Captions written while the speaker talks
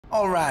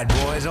All right,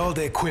 boys, all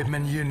the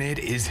equipment you need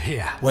is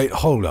here. Wait,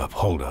 hold up.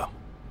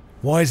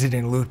 Why is it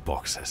in loot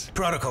boxes?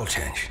 Protocol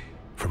change.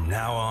 From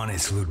now on,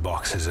 it's loot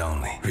boxes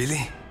only.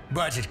 Really?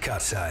 Budget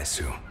cuts, I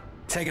assume.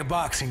 Take a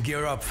box and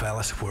gear up,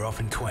 fellas. We're off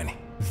in 20.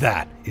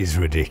 That is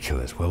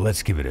ridiculous. Well,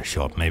 let's give it a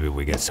shot. Maybe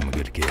we get some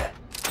good gear.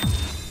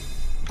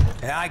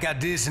 Yeah, I got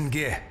decent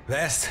gear.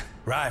 Vest,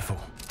 rifle.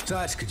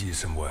 Sights could use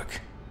some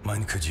work.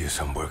 Mine could use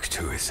some work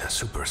too. It's a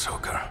super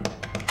soaker.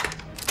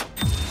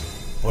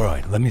 All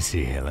right, let me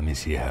see here.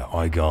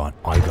 I got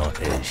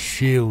a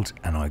shield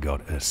and I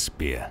got a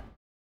spear.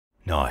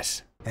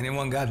 Nice.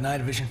 Anyone got night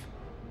vision?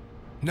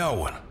 No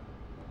one.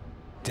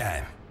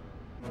 Damn.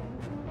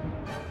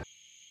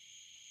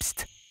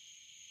 Psst.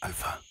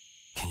 Alpha,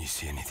 can you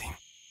see anything?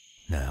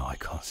 No, I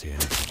can't see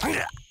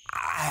anything.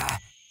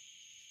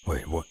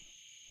 Wait, what?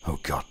 Oh,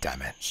 god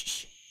damn it.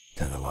 Shh.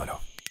 Turn the light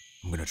off.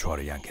 I'm gonna try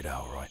to yank it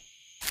out, right?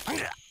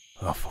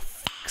 Oh, for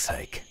fuck's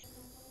sake.